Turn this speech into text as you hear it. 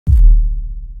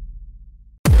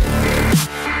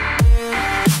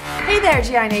there,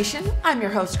 GI Nation. I'm your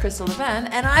host, Krystal,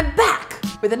 and I'm back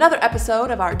with another episode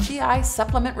of our GI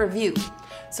supplement review.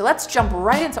 So let's jump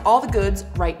right into all the goods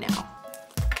right now.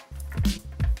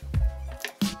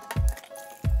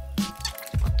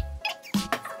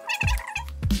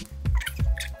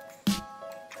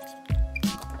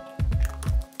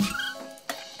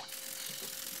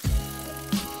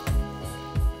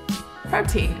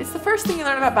 Protein. It's the first thing you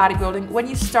learn about bodybuilding when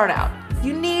you start out.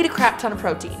 You need a crap ton of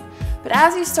protein. But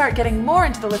as you start getting more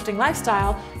into the lifting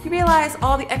lifestyle, you realize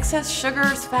all the excess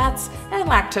sugars, fats, and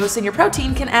lactose in your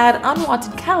protein can add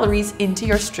unwanted calories into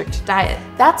your strict diet.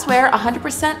 That's where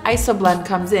 100% Isoblend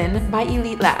comes in by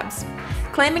Elite Labs.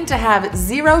 Claiming to have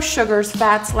zero sugars,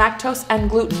 fats, lactose,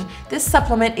 and gluten, this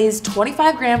supplement is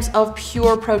 25 grams of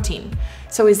pure protein.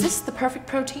 So is this the perfect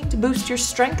protein to boost your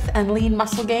strength and lean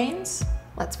muscle gains?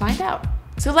 Let's find out.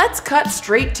 So let's cut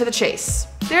straight to the chase.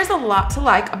 There's a lot to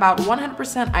like about 100%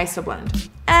 Isoblend.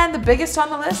 And the biggest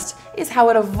on the list is how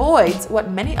it avoids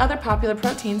what many other popular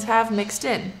proteins have mixed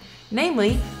in,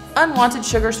 namely unwanted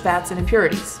sugars, fats, and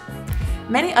impurities.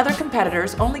 Many other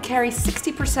competitors only carry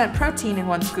 60% protein in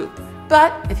one scoop.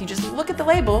 But if you just look at the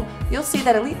label, you'll see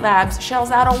that Elite Labs shells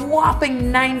out a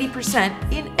whopping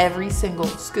 90% in every single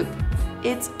scoop.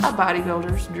 It's a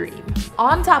bodybuilder's dream.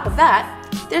 On top of that,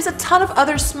 there's a ton of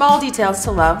other small details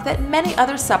to love that many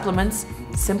other supplements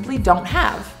simply don't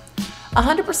have.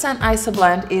 100%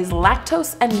 Isoblend is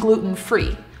lactose and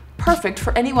gluten-free, perfect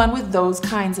for anyone with those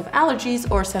kinds of allergies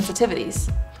or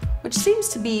sensitivities, which seems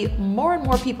to be more and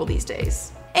more people these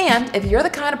days. And if you're the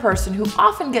kind of person who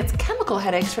often gets chemical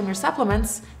headaches from your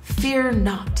supplements, fear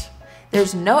not.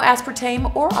 There's no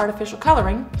aspartame or artificial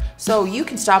coloring, so you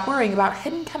can stop worrying about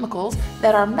hidden chemicals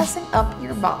that are messing up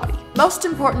your body. Most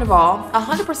important of all,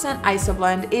 100%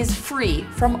 Isoblend is free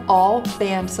from all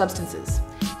banned substances.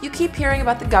 You keep hearing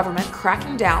about the government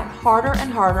cracking down harder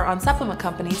and harder on supplement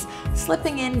companies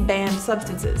slipping in banned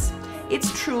substances.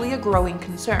 It's truly a growing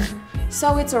concern.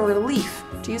 So it's a relief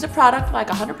to use a product like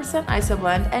 100%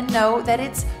 Isoblend and know that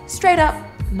it's straight up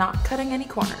not cutting any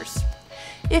corners.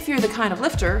 If you're the kind of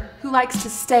lifter who likes to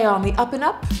stay on the up and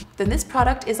up, then this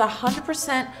product is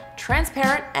 100%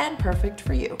 transparent and perfect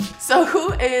for you. So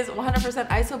who is 100%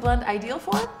 Isoblend ideal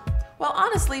for? Well,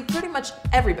 honestly, pretty much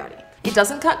everybody. It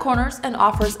doesn't cut corners and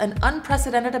offers an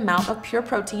unprecedented amount of pure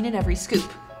protein in every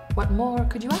scoop. What more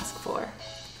could you ask for?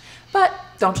 But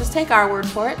don't just take our word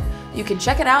for it. You can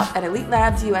check it out at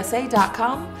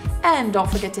elitelabsusa.com, and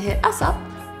don't forget to hit us up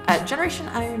at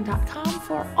generationiron.com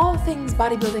for all things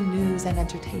bodybuilding news and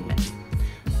entertainment.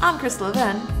 I'm Krystal,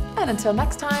 and until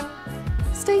next time,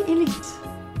 stay elite.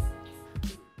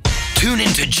 Tune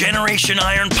into Generation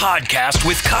Iron Podcast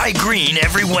with Kai Green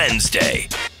every Wednesday.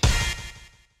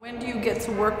 When do you get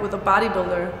to work with a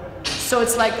bodybuilder? So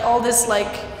it's like all this,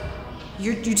 like,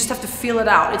 you just have to feel it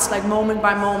out. It's like moment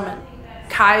by moment.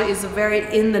 Kai is a very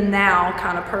in the now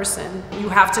kind of person. You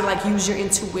have to like use your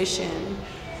intuition,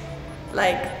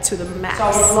 like to the max. So I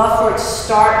would love for it to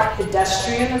start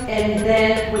pedestrian, and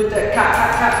then with the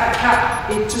cap,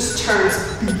 it just turns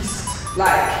beast,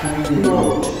 like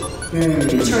mode.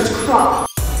 It turns crop.